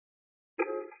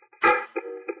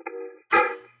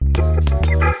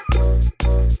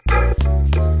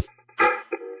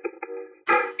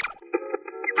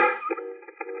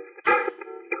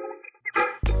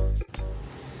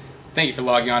Thank you for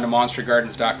logging on to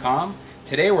monstergardens.com.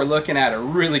 Today we're looking at a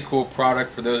really cool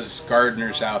product for those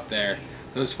gardeners out there.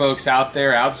 Those folks out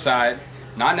there outside,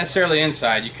 not necessarily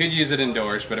inside. You could use it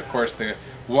indoors, but of course the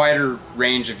wider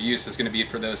range of use is going to be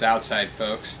for those outside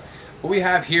folks. What we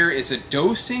have here is a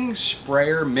dosing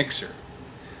sprayer mixer.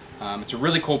 It's a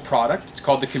really cool product. It's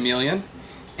called the Chameleon,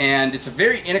 and it's a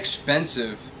very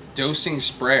inexpensive dosing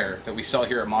sprayer that we sell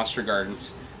here at Monster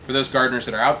Gardens. For those gardeners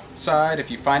that are outside, if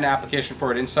you find an application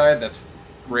for it inside, that's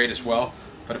great as well.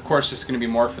 But of course, it's going to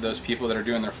be more for those people that are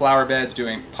doing their flower beds,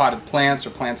 doing potted plants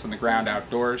or plants on the ground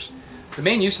outdoors. The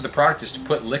main use of the product is to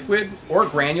put liquid or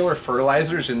granular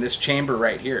fertilizers in this chamber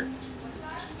right here.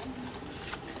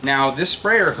 Now, this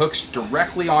sprayer hooks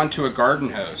directly onto a garden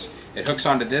hose. It hooks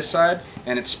onto this side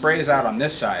and it sprays out on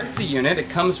this side. The unit, it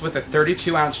comes with a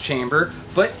 32-ounce chamber,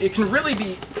 but it can really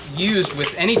be used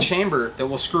with any chamber that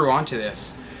will screw onto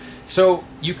this. So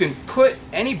you can put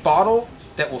any bottle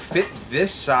that will fit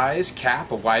this size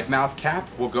cap, a wide mouth cap,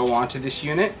 will go onto this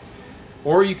unit,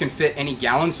 or you can fit any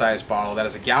gallon size bottle that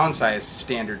has a gallon size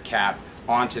standard cap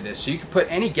onto this. So you can put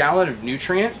any gallon of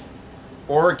nutrient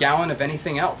or a gallon of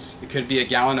anything else. It could be a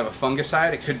gallon of a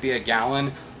fungicide, it could be a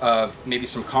gallon of maybe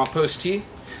some compost tea.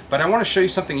 But I want to show you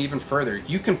something even further.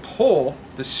 You can pull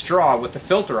the straw with the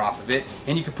filter off of it,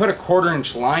 and you can put a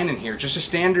 1/4-inch line in here, just a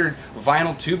standard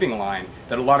vinyl tubing line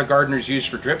that a lot of gardeners use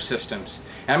for drip systems.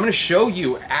 And I'm going to show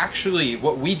you actually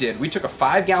what we did. We took a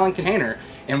 5-gallon container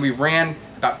and we ran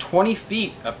about 20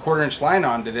 feet of 1/4-inch line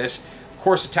onto this, of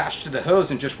course attached to the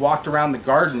hose, and just walked around the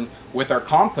garden with our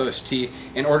compost tea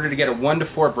in order to get a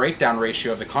 1-to-4 breakdown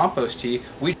ratio of the compost tea.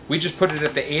 We just put it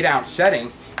at the 8-ounce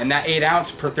setting, and that 8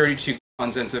 ounce per 32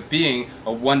 ends up being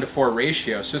a 1-to-4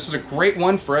 ratio. So this is a great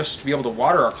one for us to be able to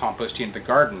water our compost tea into the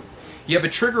garden. You have a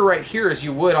trigger right here as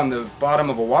you would on the bottom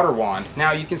of a water wand.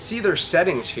 Now you can see there's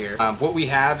settings here. What we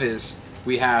have is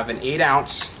we have an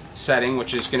 8-ounce setting,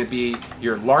 which is going to be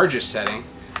your largest setting.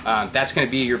 That's going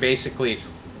to be your basically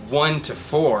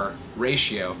 1-to-4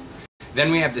 ratio.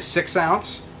 Then we have the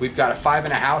 6-ounce. We've got a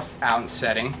 5.5-ounce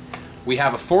setting. We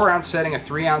have a 4-ounce setting, a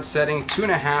 3-ounce setting,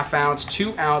 2.5-ounce,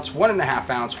 2-ounce,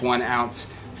 1.5-ounce, 1 ounce,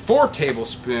 4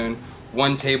 tablespoon,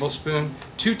 1 tablespoon,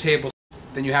 2 tablespoons.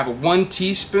 Then you have a 1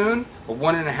 teaspoon, a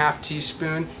 1.5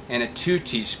 teaspoon, and a 2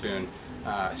 teaspoon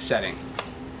setting.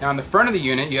 Now on the front of the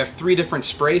unit, you have 3 different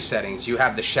spray settings. You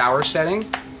have the shower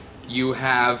setting, you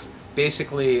have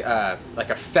basically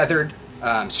like a feathered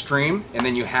stream, and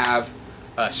then you have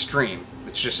a stream.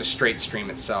 It's just a straight stream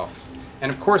itself.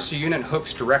 And of course the unit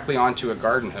hooks directly onto a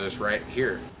garden hose right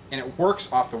here. And it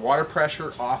works off the water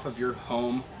pressure off of your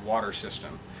home water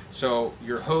system. So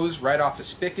your hose right off the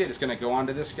spigot is going to go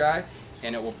onto this guy,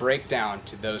 and it will break down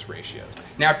to those ratios.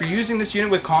 Now if you're using this unit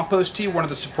with compost tea, one of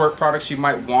the support products you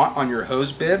might want on your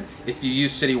hose bib if you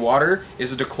use city water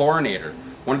is a dechlorinator.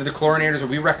 One of the dechlorinators that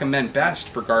we recommend best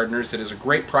for gardeners that is a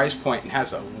great price point and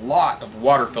has a lot of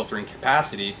water filtering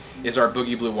capacity is our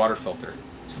Boogie Blue water filter.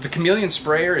 So the Chameleon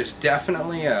sprayer is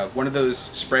definitely one of those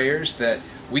sprayers that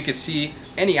we could see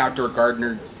any outdoor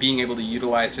gardener being able to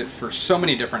utilize it for so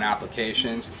many different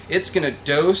applications. It's going to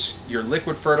dose your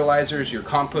liquid fertilizers, your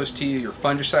compost tea, your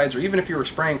fungicides, or even if you were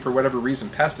spraying for whatever reason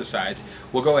pesticides,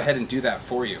 we'll go ahead and do that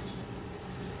for you.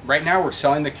 Right now we're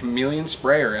selling the Chameleon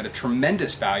sprayer at a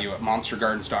tremendous value at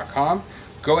monstergardens.com.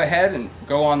 Go ahead and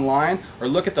go online or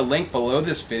look at the link below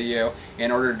this video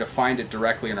in order to find it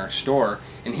directly in our store.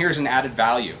 And here's an added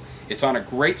value. It's on a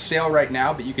great sale right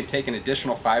now, but you can take an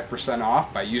additional 5%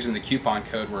 off by using the coupon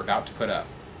code we're about to put up.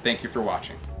 Thank you for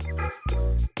watching.